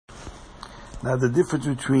Now the difference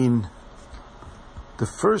between the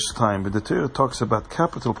first time when the Torah talks about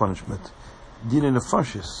capital punishment, din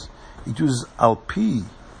nefashis, it uses alpi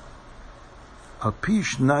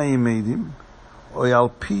shnayim edim, or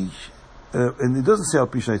alpi, and it doesn't say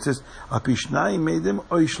alpi shnayim, it says alpi shnayim edim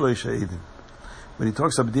or shloisha edim. When he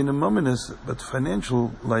talks about din mominus, but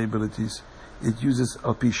financial liabilities, it uses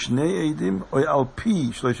alpi shnei edim or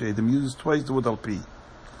alpi shloisha edim. It uses twice the word alpi.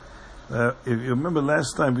 If you remember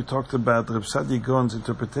last time we talked about Reb Sadi Gaon's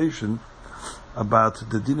interpretation about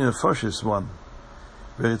the din nefashis one,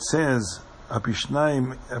 where it says alpi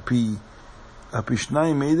shnayim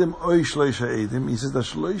edim or shloisha edim. He says that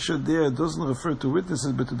shloisha there doesn't refer to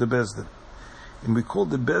witnesses but to the bezdin, and we call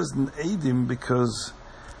the bezdin edim because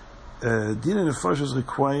din nefashis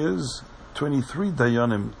requires 23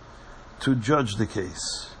 dayanim to judge the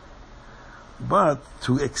case, but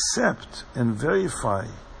to accept and verify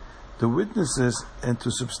the witnesses and to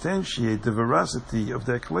substantiate the veracity of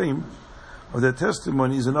their claim, of their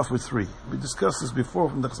testimony, is enough with 3. We discussed this before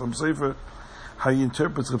from the Chassam Sofer, how he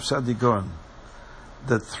interprets Reb Sadi Gaon,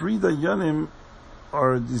 that 3 dayanim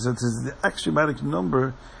is the axiomatic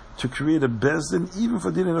number to create a bezdin, even for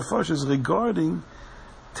din nefashis, regarding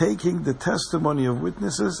taking the testimony of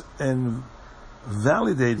witnesses and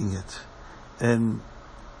validating it and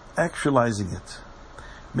actualizing it,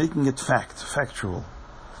 making it factual.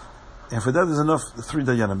 And for that is enough 3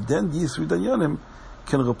 dayanim. Then these 3 dayanim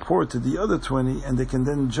can report to the other 20, and they can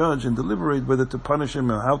then judge and deliberate whether to punish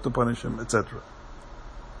him or how to punish him, etc.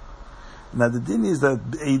 Now the din is that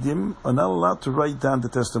Eidim are not allowed to write down the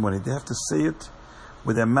testimony. They have to say it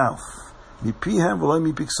with their mouth. Mipihem v'lo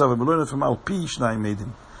mipiksavam. We learn it from Alpi Shnayim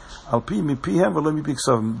Eidim. Alpi mipihem v'lo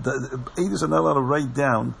mipiksavam. The Eidim are not allowed to write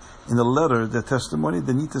down in a letter their testimony.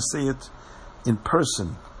 They need to say it in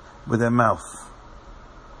person with their mouth.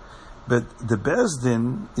 But the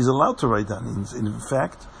Bezdin is allowed to write down. In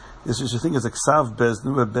fact, there's such a thing as a Ksav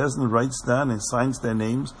Bezdin, where Bezdin writes down and signs their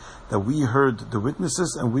names that we heard the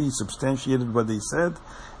witnesses and we substantiated what they said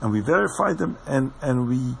and we verified them and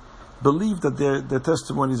we believe that their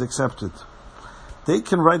testimony is accepted. They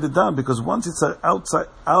can write it down because once it's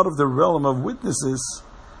out of the realm of witnesses,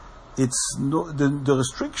 it's the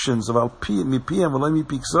restrictions of Alpi Mipiyam V'lo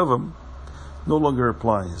Mipiksavam no longer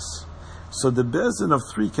applies. So the Bezdin of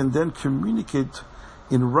 3 can then communicate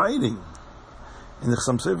in writing. And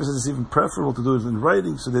some services it's even preferable to do it in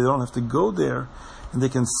writing, so they don't have to go there, and they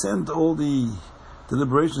can send all the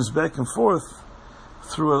deliberations back and forth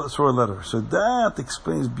through a letter. So that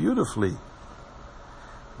explains beautifully,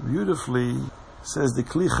 says the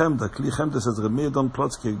Kli Chemda. Kli Chemda says Reb Meir Don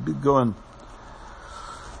Plotzky, bit going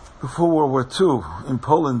before World War II in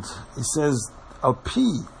Poland. He says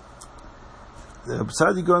Alpi. The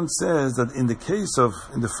Sadi Gaon says that in the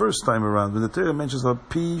the first time around, when the Torah mentions about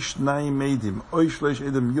Pi Shnayim Eidim, Oy Shleish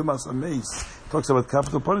Eidim Yumas Ameis, talks about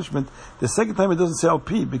capital punishment, the second time it doesn't say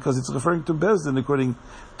Alpi because it's referring to Bezdin according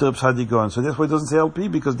to Reb Sadi Gaon. So that's why it doesn't say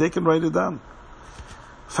Alpi, because they can write it down.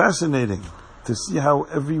 Fascinating to see how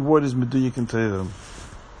every word is meduyik in Torah.